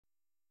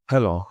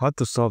Hello, how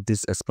to solve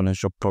this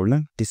exponential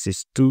problem? This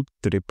is 2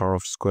 to the power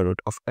of square root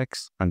of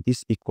x, and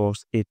this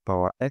equals 8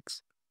 power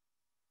x.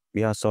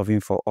 We are solving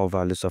for all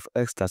values of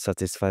x that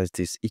satisfies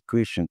this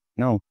equation.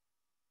 Now,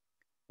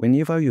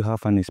 whenever you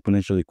have an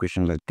exponential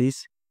equation like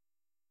this,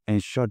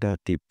 ensure that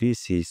the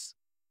bases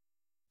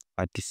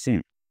are the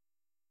same.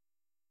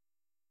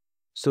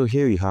 So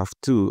here we have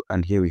 2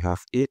 and here we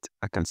have 8.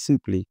 I can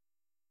simply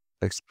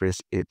express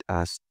it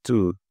as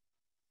 2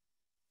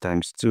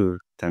 times 2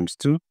 times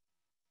 2,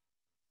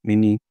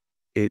 meaning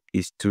 8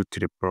 is 2 to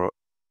the power of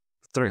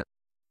 3.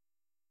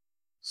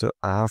 So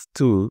I have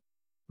 2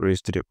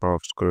 raised to the power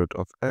of square root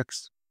of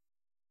x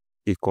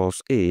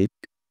equals 8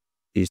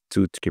 is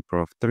 2 to the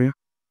power of 3.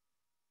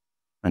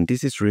 And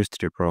this is raised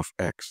to the power of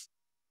x.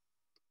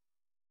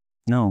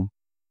 Now,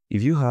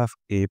 if you have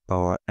a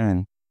power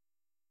n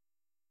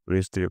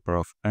raised to the power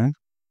of n,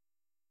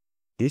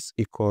 this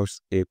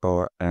equals a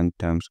power n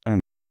times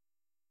n.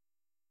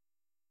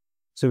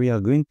 So we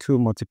are going to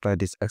multiply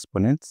these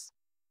exponents.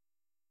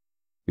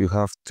 You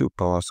have 2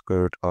 power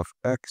square root of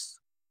x.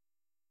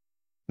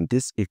 And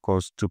this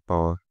equals 2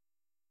 power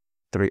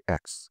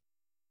 3x.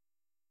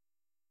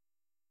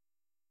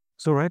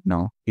 So right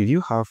now, if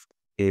you have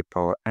a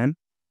power n,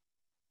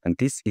 and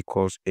this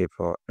equals a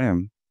power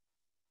m,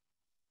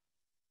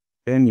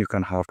 then you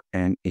can have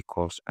n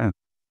equals n.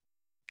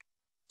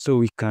 So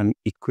we can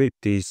equate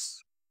these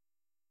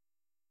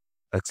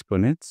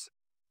exponents.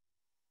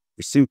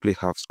 We simply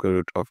have square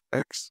root of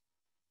x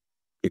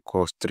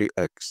equals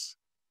 3x.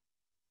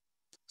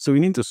 So we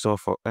need to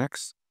solve for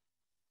x.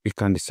 We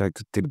can decide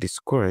to take the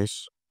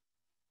squares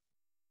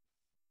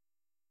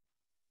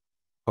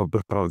of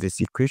the power of this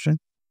equation.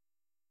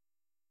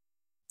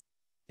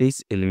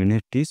 Let's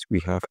eliminate this. We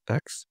have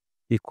x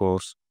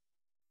equals,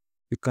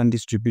 you can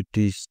distribute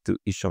this to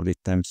each of the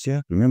terms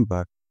here.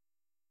 Remember,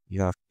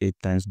 you have a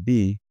times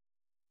b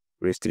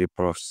raised to the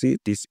power of c.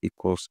 This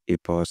equals a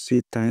power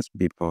c times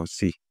b power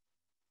c.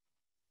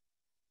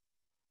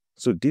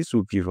 So this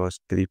will give us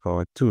 3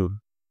 power 2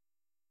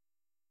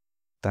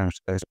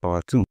 times x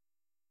power 2.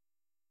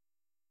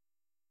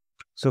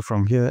 So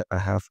from here, I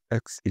have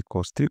x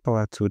equals 3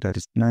 power 2, that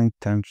is 9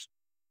 times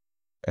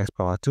x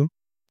power 2.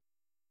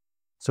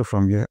 So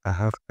from here, I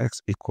have x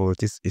equals,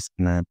 this is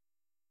 9x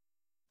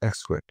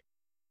squared.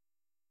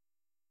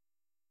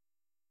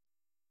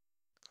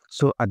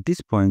 So at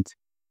this point,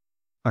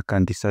 I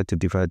can decide to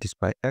divide this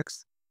by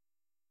x,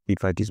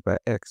 divide this by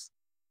x.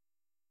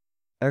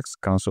 X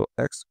cancel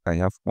x, I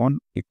have 1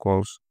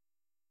 equals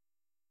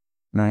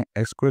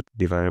 9x squared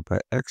divided by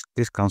x.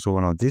 This cancel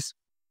one of this.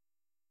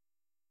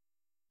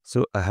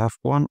 So I have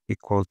 1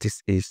 equals,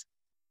 this is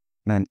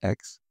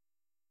 9x.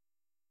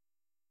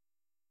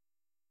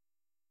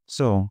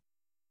 So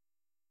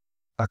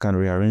I can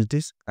rearrange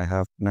this. I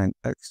have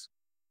 9x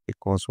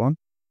equals 1.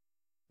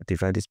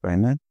 Divide this by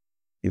 9.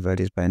 Divide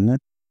this by 9.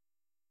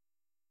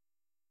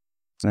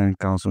 9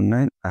 cancel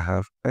 9. I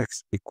have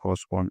x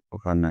equals 1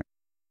 over 9.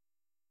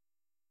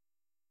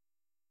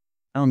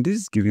 Now this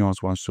is giving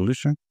us one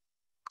solution.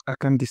 I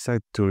can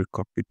decide to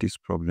recopy this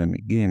problem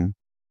again.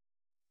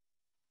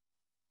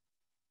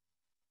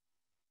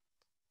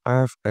 I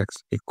have x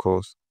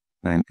equals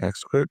 9x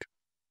squared.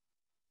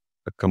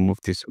 I can move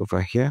this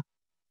over here.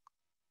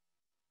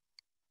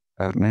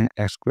 I have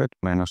 9x squared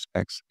minus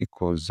x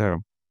equals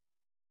 0.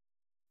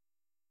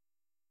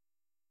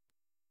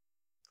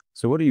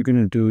 So what you're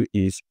going to do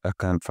is I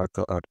can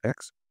factor out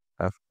x.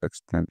 I have x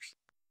times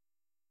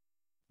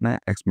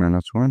 9x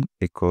minus 1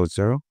 equals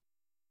 0.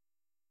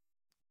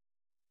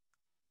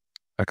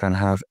 I can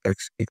have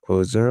x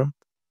equals 0.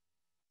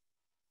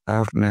 I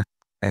have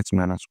x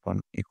minus 1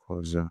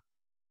 equals 0.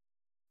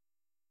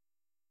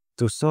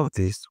 To solve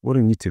this, what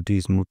we need to do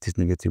is move this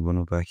negative 1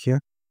 over here.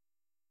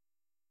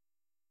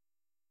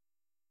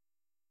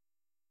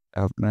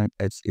 I have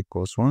 9x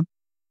equals 1.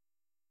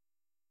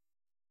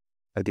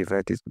 I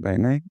divide this by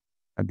 9.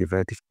 I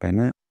divide this by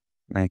 9.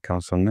 9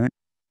 cancel 9.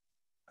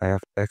 I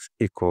have x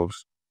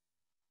equals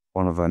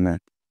 1 over 9.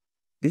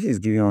 This is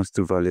giving us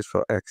two values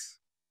for x.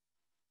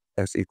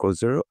 X equals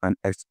 0 and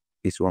x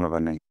is 1 over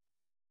 9.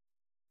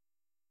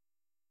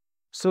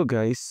 So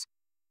guys,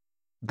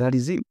 that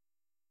is it.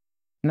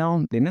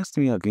 Now, the next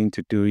thing we are going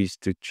to do is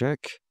to check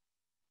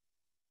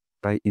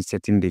by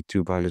inserting the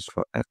two values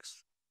for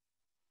x.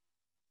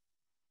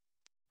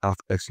 I have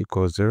x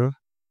equals 0.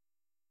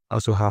 I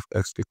also have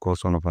x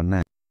equals 1 over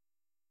 9.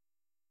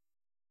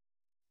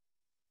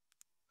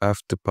 I have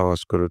 2 power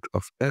square root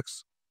of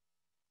x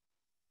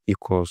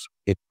equals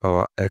 8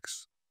 power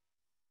x.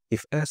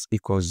 If x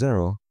equals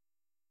 0,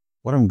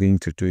 what I'm going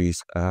to do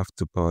is I have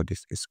to power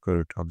this square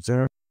root of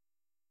 0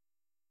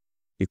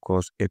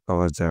 equals 8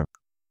 power 0.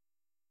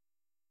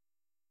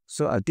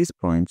 So at this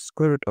point,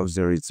 square root of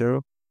 0 is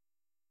 0.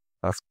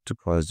 I have 2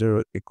 power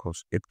 0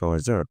 equals 8 power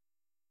 0.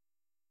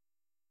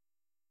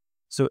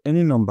 So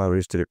any number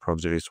raised to the power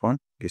of 0 is 1.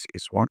 This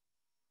is 1.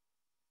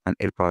 And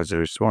 8 power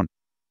 0 is 1.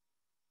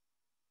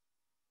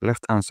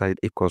 Left hand side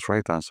equals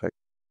right hand side.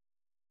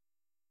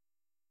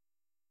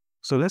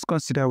 So let's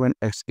consider when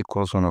x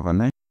equals 1 over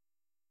 9.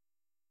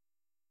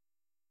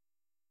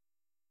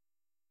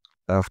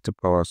 f to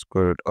power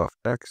square root of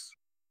x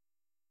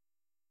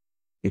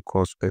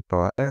equals a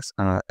power x,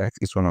 and our x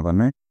is 1 over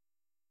 9.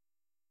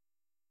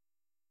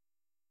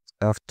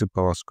 F to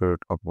power square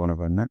root of 1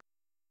 over 9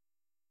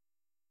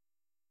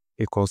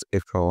 equals a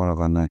power 1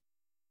 over 9.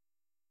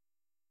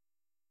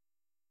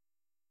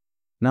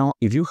 Now,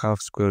 if you have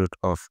square root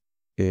of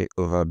a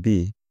over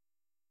b,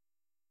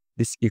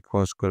 this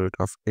equals square root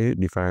of a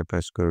divided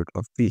by square root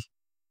of b.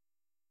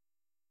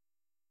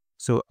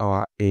 So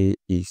our a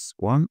is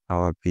 1,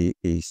 our b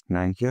is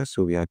 9 here,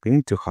 so we are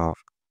going to have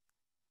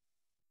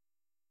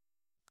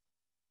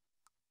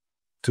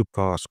 2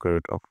 power square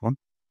root of 1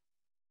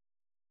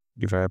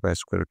 divided by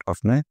square root of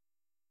 9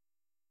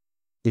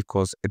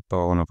 equals 8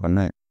 power 1 over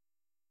 9.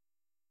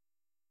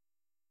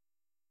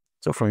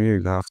 So from here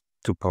you have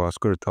 2 power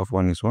square root of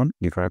 1 is 1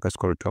 divided by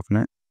square root of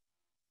 9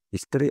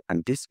 is 3,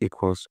 and this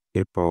equals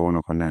 8 power 1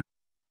 over 9.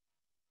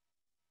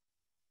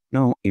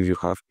 Now if you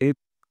have 8,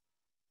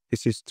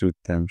 this is 2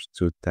 times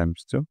 2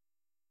 times 2,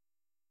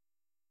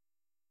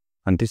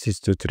 and this is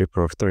 2 to the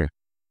power of 3.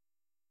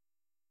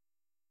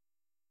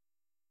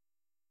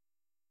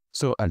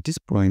 So at this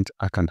point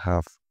I can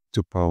have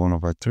 2 power 1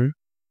 over 3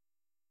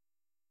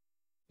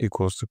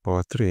 equals 2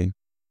 power 3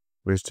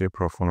 raised to the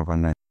power of 1 over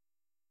 9.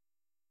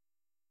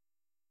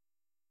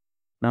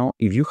 Now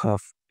if you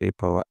have a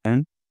power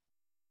n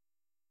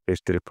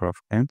raised to the power of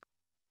n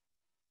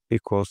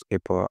equals a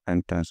power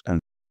n times n.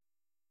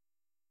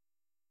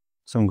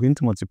 So I'm going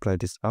to multiply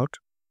this out.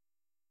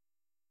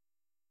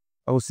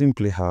 I will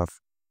simply have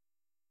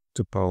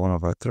 2 power 1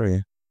 over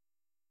 3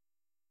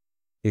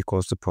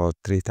 equals 2 power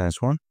 3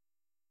 times 1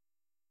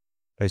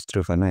 raised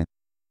to 3 over 9.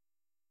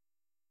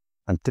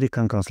 And 3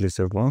 can cancel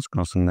itself once,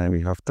 cancel 9,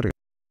 we have 3.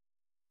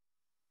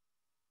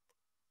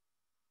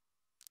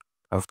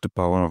 F to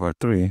power 1 over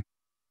 3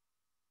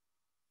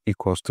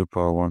 equals 2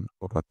 power 1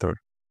 over 3.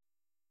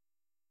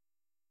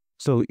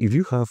 So if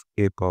you have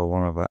a power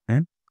 1 over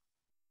n,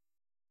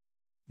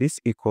 this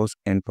equals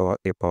n power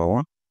a power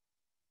 1,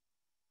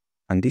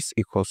 and this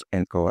equals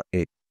n power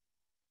a.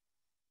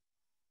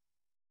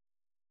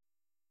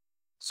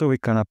 So we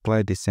can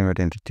apply the same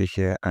identity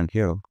here and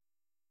here.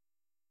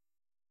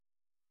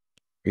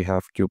 We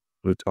have cube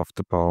root of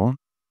 2 power 1,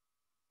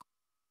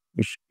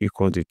 which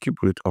equals the cube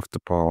root of 2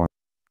 power 1.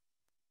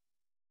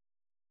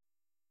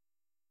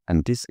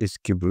 And this is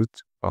cube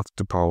root of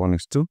 2 power 1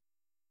 is 2,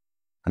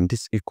 and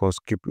this equals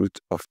cube root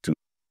of 2.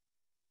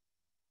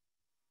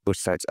 Both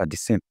sides are the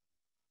same.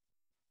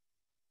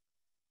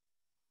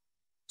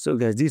 So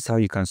guys, this is how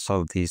you can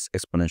solve this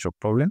exponential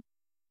problem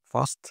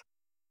fast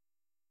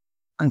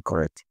and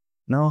correct.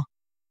 Now,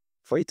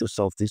 for you to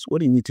solve this,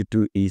 what you need to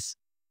do is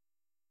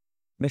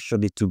make sure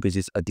the two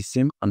bases are the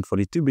same, and for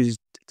the two bases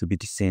to be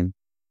the same,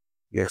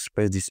 you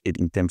express this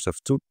in terms of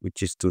 2,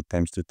 which is 2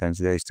 times 2 times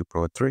there is 2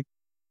 power 3.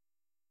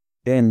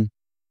 Then,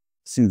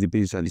 since the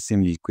bases are the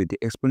same, you equate the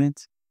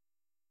exponent.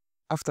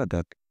 After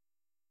that,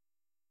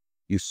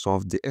 you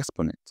solve the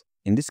exponent.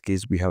 In this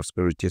case, we have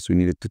square root, so we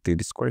needed to take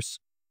the squares.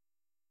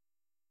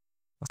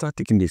 After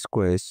taking the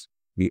squares,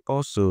 we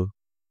also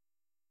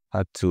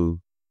had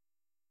to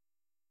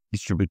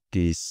distribute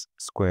this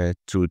square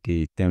to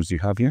the terms you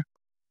have here.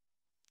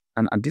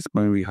 And at this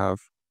point, we have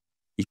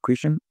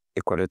equation,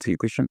 a quadratic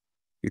equation.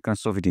 You can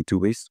solve it in 2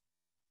 ways.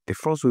 The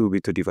first way will be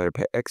to divide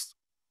by x.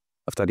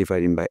 After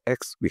dividing by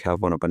x, we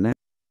have 1 over 9.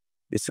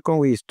 The second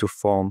way is to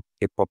form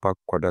a proper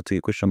quadratic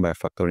equation by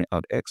factoring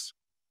out x.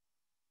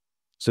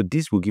 So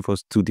this will give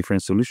us 2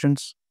 different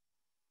solutions,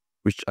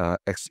 which are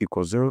x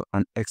equals 0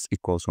 and x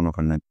equals 1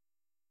 over 9.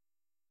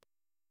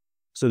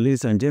 So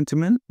ladies and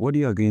gentlemen, what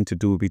you are going to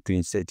do will be to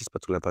insert these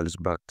particular values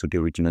back to the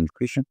original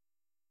equation.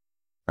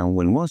 And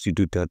once you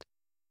do that,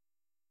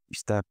 you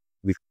start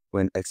with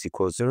when x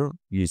equals 0,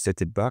 you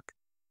insert it back.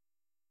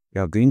 You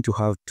are going to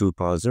have 2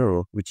 power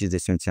 0, which is the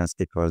same thing as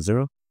 8 power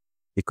 0,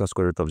 because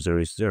square root of 0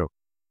 is 0.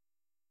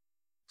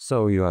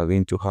 So you are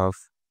going to have,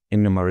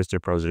 in numerator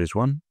power 0 is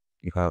 1,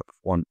 you have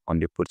 1 on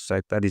the both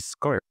side, that is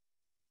correct.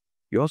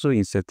 You also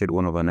inserted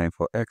 1 over 9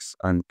 for x,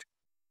 and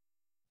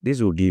this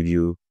will give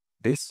you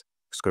this.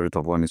 Square root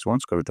of 1 is 1,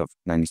 square root of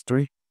 9 is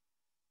 3.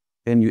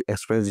 Then you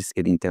express this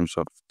in terms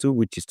of 2,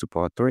 which is 2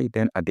 power 3.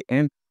 Then at the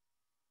end,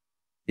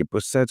 the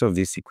both sides of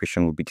this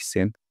equation will be the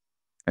same,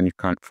 and you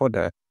can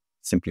further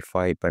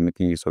simplify it by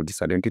making use of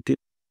this identity.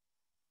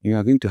 You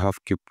are going to have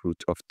cube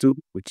root of 2,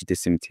 which is the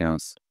same thing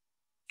as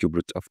cube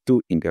root of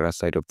 2 in the right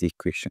side of the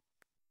equation.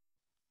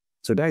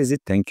 So that is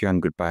it. Thank you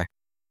and goodbye.